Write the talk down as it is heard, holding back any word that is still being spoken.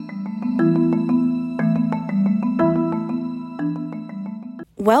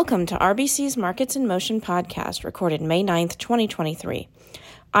Welcome to RBC's Markets in Motion podcast, recorded May 9th, 2023.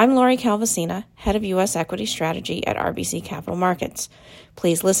 I'm Lori Calvasina, Head of U.S. Equity Strategy at RBC Capital Markets.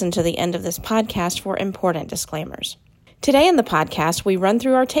 Please listen to the end of this podcast for important disclaimers. Today in the podcast, we run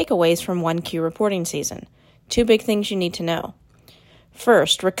through our takeaways from 1Q reporting season. Two big things you need to know.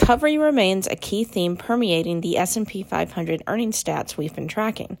 First, recovery remains a key theme permeating the S&P 500 earnings stats we've been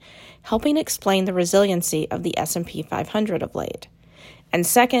tracking, helping explain the resiliency of the S&P 500 of late. And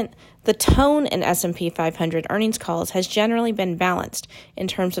second, the tone in S&P 500 earnings calls has generally been balanced in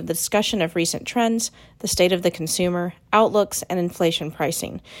terms of the discussion of recent trends, the state of the consumer, outlooks, and inflation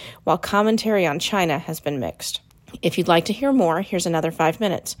pricing, while commentary on China has been mixed. If you'd like to hear more, here's another 5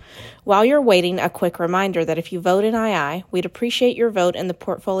 minutes. While you're waiting, a quick reminder that if you vote in II, we'd appreciate your vote in the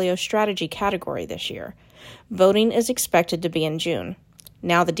portfolio strategy category this year. Voting is expected to be in June.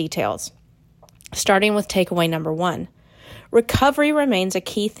 Now the details. Starting with takeaway number 1. Recovery remains a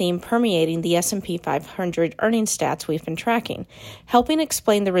key theme permeating the S&P 500 earnings stats we've been tracking, helping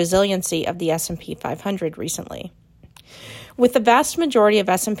explain the resiliency of the S&P 500 recently. With the vast majority of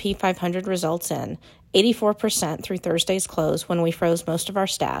S&P 500 results in, 84% through Thursday's close when we froze most of our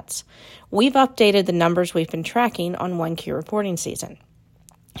stats, we've updated the numbers we've been tracking on 1Q reporting season.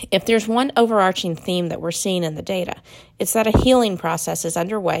 If there's one overarching theme that we're seeing in the data, it's that a healing process is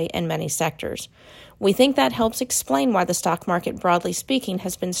underway in many sectors. We think that helps explain why the stock market, broadly speaking,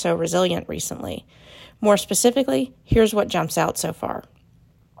 has been so resilient recently. More specifically, here's what jumps out so far.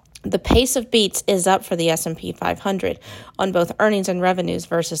 The pace of beats is up for the S&P 500 on both earnings and revenues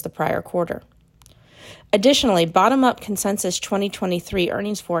versus the prior quarter. Additionally, bottom-up consensus 2023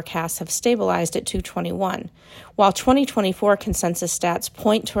 earnings forecasts have stabilized at 221, while 2024 consensus stats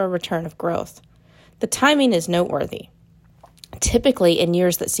point to a return of growth. The timing is noteworthy. Typically, in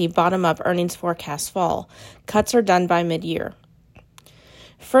years that see bottom-up earnings forecasts fall, cuts are done by mid-year.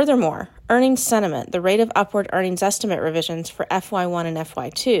 Furthermore, earnings sentiment, the rate of upward earnings estimate revisions for FY1 and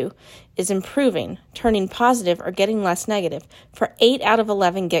FY2, is improving, turning positive or getting less negative for 8 out of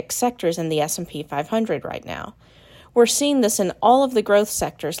 11 GIC sectors in the S&P 500 right now. We're seeing this in all of the growth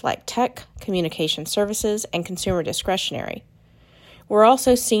sectors like tech, communication services, and consumer discretionary. We're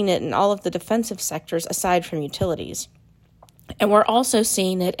also seeing it in all of the defensive sectors aside from utilities. And we're also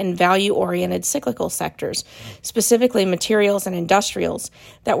seeing it in value-oriented cyclical sectors, specifically materials and industrials,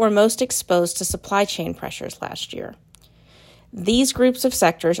 that were most exposed to supply chain pressures last year. These groups of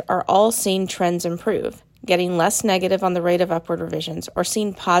sectors are all seeing trends improve, getting less negative on the rate of upward revisions or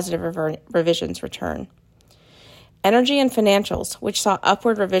seeing positive revisions return. Energy and financials, which saw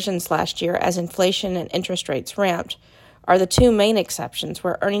upward revisions last year as inflation and interest rates ramped, are the two main exceptions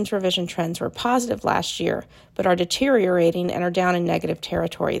where earnings revision trends were positive last year but are deteriorating and are down in negative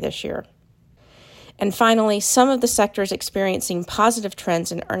territory this year. And finally, some of the sectors experiencing positive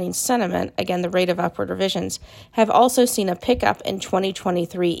trends in earnings sentiment, again the rate of upward revisions, have also seen a pickup in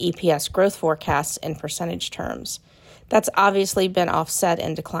 2023 EPS growth forecasts in percentage terms. That's obviously been offset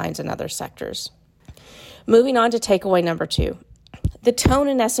in declines in other sectors. Moving on to takeaway number 2. The tone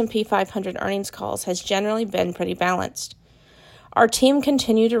in S&P 500 earnings calls has generally been pretty balanced. Our team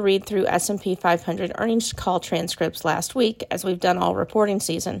continued to read through S&P 500 earnings call transcripts last week, as we've done all reporting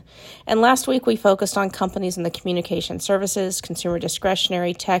season, and last week we focused on companies in the communication services, consumer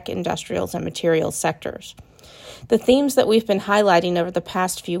discretionary, tech, industrials, and materials sectors. The themes that we've been highlighting over the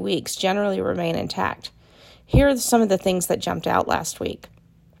past few weeks generally remain intact. Here are some of the things that jumped out last week.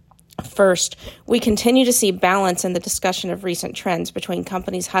 First, we continue to see balance in the discussion of recent trends between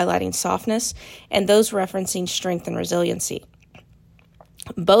companies highlighting softness and those referencing strength and resiliency.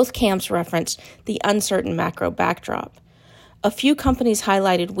 Both camps referenced the uncertain macro backdrop. A few companies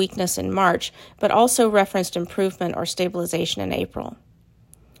highlighted weakness in March, but also referenced improvement or stabilization in April.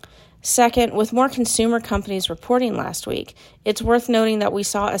 Second, with more consumer companies reporting last week, it's worth noting that we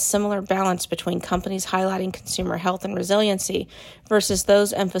saw a similar balance between companies highlighting consumer health and resiliency versus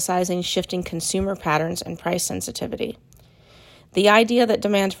those emphasizing shifting consumer patterns and price sensitivity. The idea that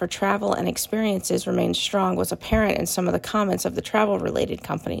demand for travel and experiences remained strong was apparent in some of the comments of the travel-related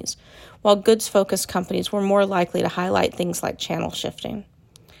companies, while goods-focused companies were more likely to highlight things like channel shifting.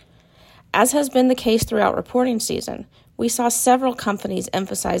 As has been the case throughout reporting season, we saw several companies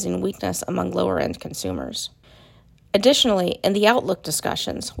emphasizing weakness among lower-end consumers. Additionally, in the outlook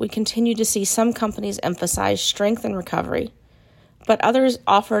discussions, we continue to see some companies emphasize strength and recovery, but others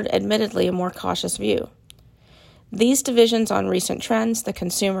offered admittedly a more cautious view. These divisions on recent trends, the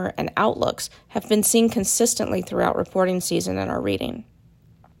consumer, and outlooks have been seen consistently throughout reporting season in our reading.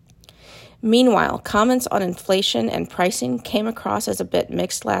 Meanwhile, comments on inflation and pricing came across as a bit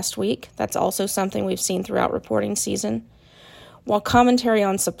mixed last week. That's also something we've seen throughout reporting season. while commentary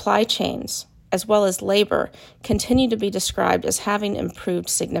on supply chains, as well as labor, continue to be described as having improved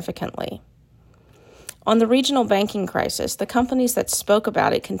significantly. On the regional banking crisis, the companies that spoke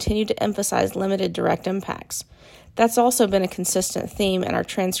about it continue to emphasize limited direct impacts. That's also been a consistent theme in our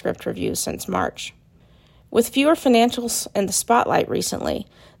transcript reviews since March. With fewer financials in the spotlight recently,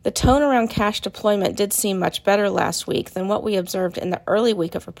 the tone around cash deployment did seem much better last week than what we observed in the early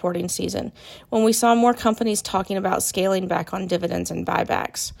week of reporting season, when we saw more companies talking about scaling back on dividends and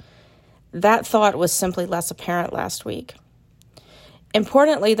buybacks. That thought was simply less apparent last week.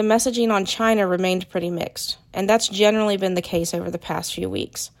 Importantly, the messaging on China remained pretty mixed, and that's generally been the case over the past few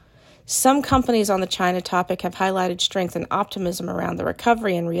weeks. Some companies on the China topic have highlighted strength and optimism around the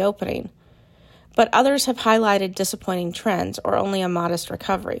recovery and reopening, but others have highlighted disappointing trends or only a modest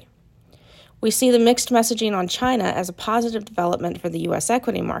recovery. We see the mixed messaging on China as a positive development for the U.S.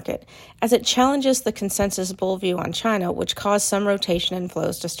 equity market, as it challenges the consensus bull view on China, which caused some rotation in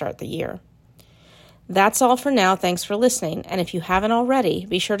flows to start the year. That's all for now. Thanks for listening. And if you haven't already,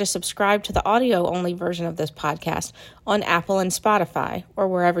 be sure to subscribe to the audio-only version of this podcast on Apple and Spotify, or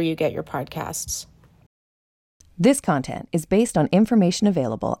wherever you get your podcasts. This content is based on information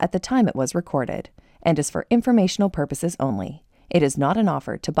available at the time it was recorded and is for informational purposes only. It is not an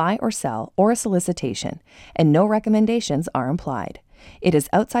offer to buy or sell or a solicitation, and no recommendations are implied. It is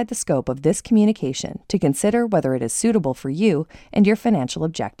outside the scope of this communication to consider whether it is suitable for you and your financial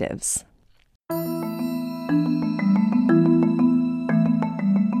objectives.